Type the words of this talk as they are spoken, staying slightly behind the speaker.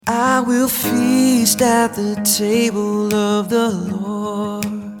I will feast at the table of the Lord.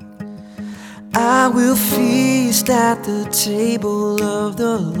 I will feast at the table of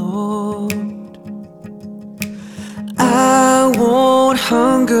the Lord. I won't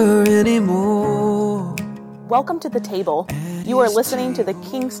hunger anymore. Welcome to The Table. You are listening to the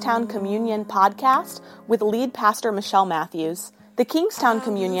Kingstown Communion podcast with lead pastor Michelle Matthews. The Kingstown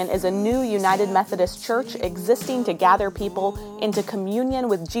Communion is a new United Methodist church existing to gather people into communion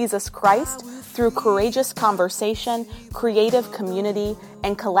with Jesus Christ through courageous conversation, creative community,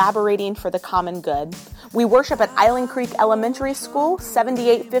 and collaborating for the common good. We worship at Island Creek Elementary School,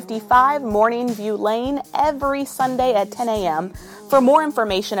 7855 Morning View Lane, every Sunday at 10 a.m. For more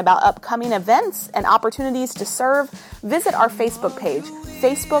information about upcoming events and opportunities to serve, visit our Facebook page,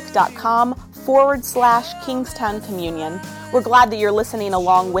 facebook.com/Kingstown Communion. We're glad that you're listening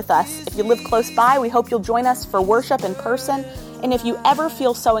along with us. If you live close by, we hope you'll join us for worship in person. And if you ever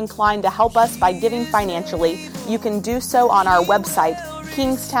feel so inclined to help us by giving financially, you can do so on our website,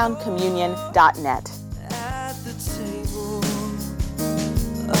 kingstowncommunion.net. At the table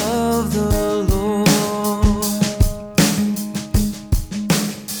of the Lord,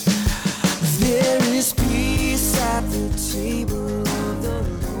 there is peace at the table of the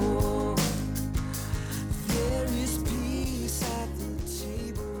Lord. There is peace at the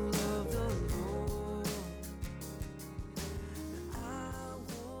table of the Lord. I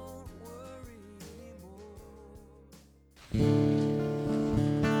won't worry anymore.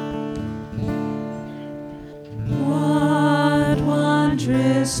 What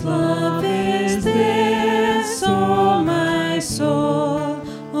wondrous love is this, oh my soul,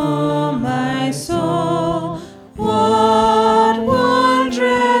 oh my soul. What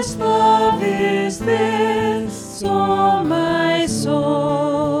wondrous love is this, oh my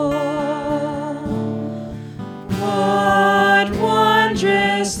soul. What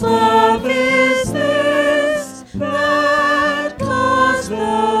wondrous love is this that caused the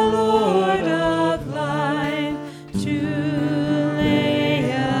Lord of life to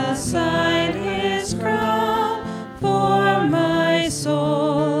lay aside his crown for my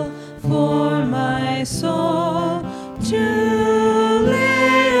soul, to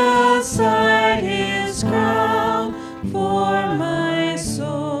lay aside his crown for my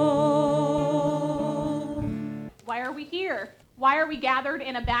soul. Why are we here? Why are we gathered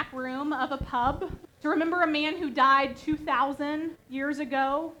in a back room of a pub? To remember a man who died 2,000 years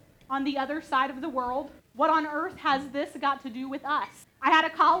ago on the other side of the world? What on earth has this got to do with us? I had a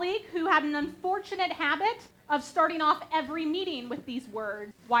colleague who had an unfortunate habit of starting off every meeting with these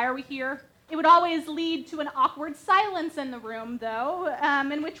words. Why are we here? It would always lead to an awkward silence in the room, though,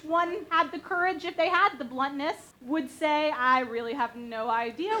 in which one had the courage, if they had the bluntness, would say, I really have no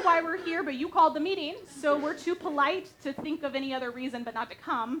idea why we're here, but you called the meeting, so we're too polite to think of any other reason but not to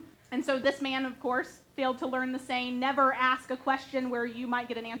come. And so this man, of course, failed to learn the saying, never ask a question where you might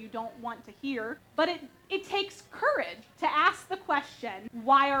get an answer you don't want to hear. But it takes courage to ask the question,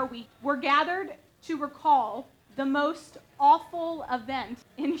 why are we? We're gathered to recall the most awful event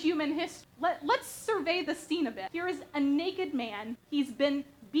in human history. Let's survey the scene a bit. Here is a naked man. He's been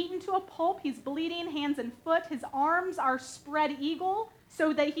beaten to a pulp. He's bleeding hands and foot. His arms are spread eagle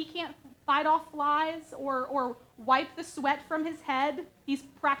so that he can't fight off flies or wipe the sweat from his head. He's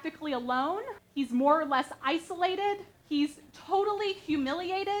practically alone. He's more or less isolated. He's totally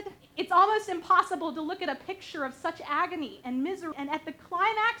humiliated. It's almost impossible to look at a picture of such agony and misery. And at the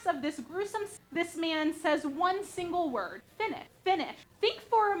climax of this gruesome, this man says one single word, finish, finish. Think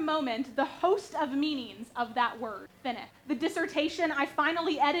for a moment the host of meanings of that word, finish. The dissertation I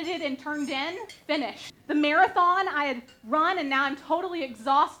finally edited and turned in, finish. The marathon I had run and now I'm totally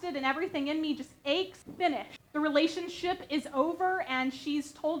exhausted and everything in me just aches, finish. The relationship is over and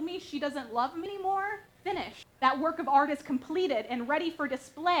she's told me she doesn't love me anymore, finish. That work of art is completed and ready for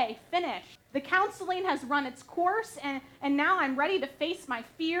display, finish. The counseling has run its course and now I'm ready to face my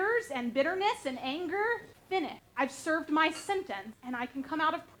fears and bitterness and anger, finish. I've served my sentence and I can come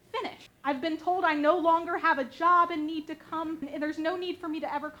out of finish. I've been told I no longer have a job and need to come, there's no need for me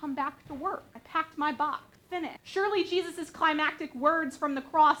to ever come back to work. I packed my box, finish. Surely Jesus' climactic words from the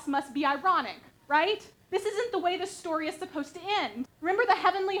cross must be ironic, right? This isn't the way the story is supposed to end. Remember the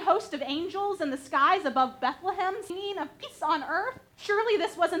heavenly host of angels in the skies above Bethlehem singing of peace on earth? Surely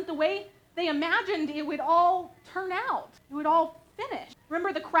this wasn't the way they imagined it would all turn out. It would all finish.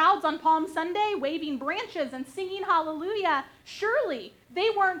 Remember the crowds on Palm Sunday waving branches and singing hallelujah? Surely They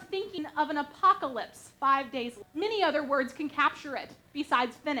weren't thinking of an apocalypse 5 days. Many other words can capture it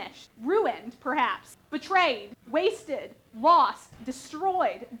besides finished. Ruined, perhaps. Betrayed, wasted, lost,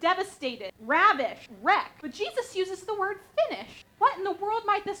 destroyed, devastated, ravished, wrecked. But Jesus uses the word finished. What in the world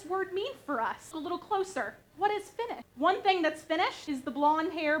might this word mean for us? A little closer. What is finished? One thing that's finished is the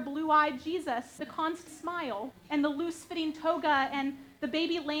blonde hair, blue-eyed Jesus, the constant smile, and the loose-fitting toga, and the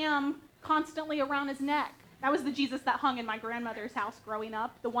baby lamb constantly around his neck. That was the Jesus that hung in my grandmother's house growing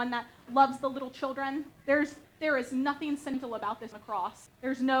up, the one that loves the little children. There is nothing sentimental about this cross.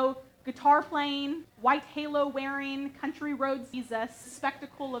 There's no guitar playing, white halo wearing, country road Jesus,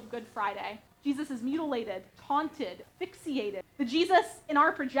 spectacle of Good Friday. Jesus is mutilated, taunted, asphyxiated. The Jesus in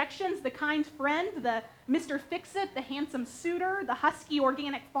our projections, the kind friend, the Mr. Fix-It, the handsome suitor, the husky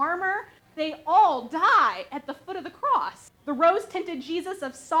organic farmer, they all die at the foot of the cross. The rose-tinted Jesus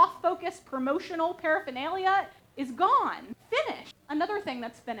of soft-focused promotional paraphernalia is gone, finished. Another thing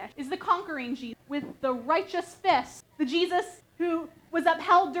that's finished is the conquering Jesus with the righteous fist, the Jesus who was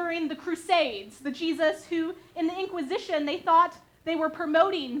upheld during the Crusades, the Jesus who in the Inquisition they thought they were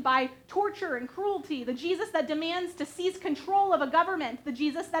promoting by torture and cruelty, the Jesus that demands to seize control of a government, the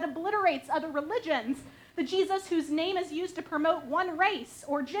Jesus that obliterates other religions, the Jesus whose name is used to promote one race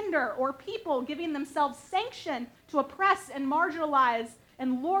or gender or people, giving themselves sanction to oppress and marginalize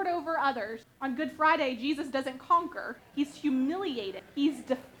and lord over others. On Good Friday, Jesus doesn't conquer. He's humiliated. He's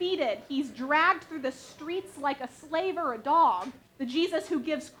defeated. He's dragged through the streets like a slave or a dog. The Jesus who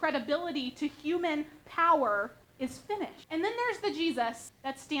gives credibility to human power is finished. And then there's the Jesus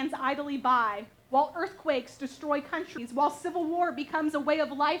that stands idly by while earthquakes destroy countries, while civil war becomes a way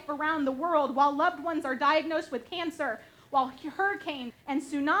of life around the world, while loved ones are diagnosed with cancer, while hurricanes and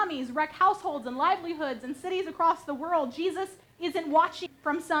tsunamis wreck households and livelihoods and cities across the world. Jesus isn't watching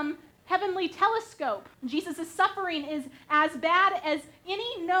from some heavenly telescope. Jesus' suffering is as bad as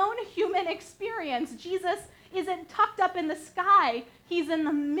any known human experience. Jesus isn't tucked up in the sky. He's in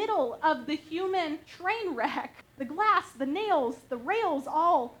the middle of the human train wreck. The glass, the nails, the rails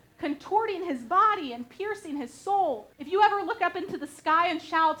all contorting his body and piercing his soul. If you ever look up into the sky and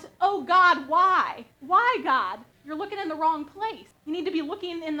shout, "Oh God, why? Why, God?" You're looking in the wrong place. You need to be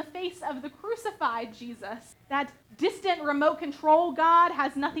looking in the face of the crucified Jesus. That distant remote control God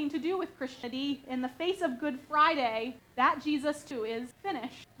has nothing to do with Christianity. In the face of Good Friday, that Jesus too is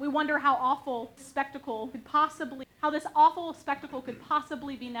finished. We wonder how this awful spectacle could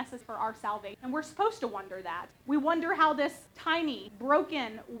possibly be necessary for our salvation. And we're supposed to wonder that. We wonder how this tiny,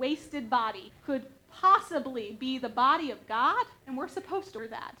 broken, wasted body could possibly be the body of God, and we're supposed to do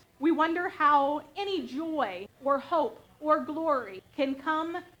that. We wonder how any joy or hope or glory can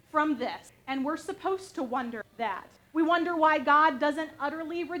come from this, and we're supposed to wonder that. We wonder why God doesn't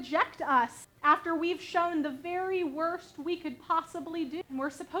utterly reject us after we've shown the very worst we could possibly do, and we're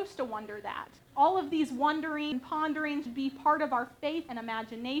supposed to wonder that. All of these wondering and pondering should be part of our faith and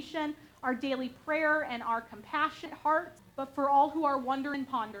imagination, our daily prayer and our compassionate hearts. But for all who are wondering and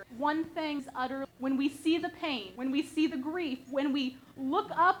pondering, one thing's utterly, when we see the pain, when we see the grief, when we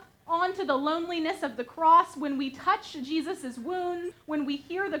look up onto the loneliness of the cross, when we touch Jesus' wounds, when we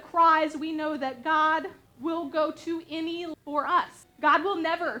hear the cries, we know that God will go to any for us. God will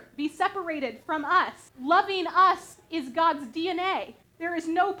never be separated from us. Loving us is God's DNA. There is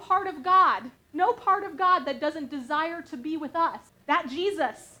no part of God that doesn't desire to be with us. That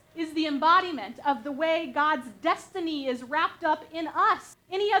Jesus is the embodiment of the way God's destiny is wrapped up in us.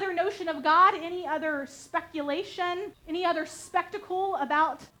 Any other notion of God, any other speculation, any other spectacle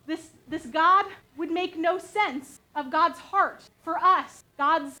about this God would make no sense of God's heart for us,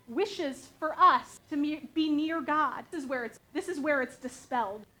 God's wishes for us to be near God. This is where it's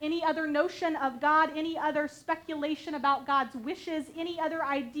dispelled. Any other notion of God, any other speculation about God's wishes, any other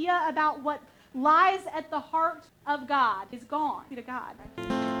idea about what lies at the heart of God is gone. Be to God.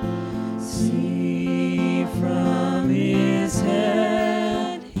 See from his head.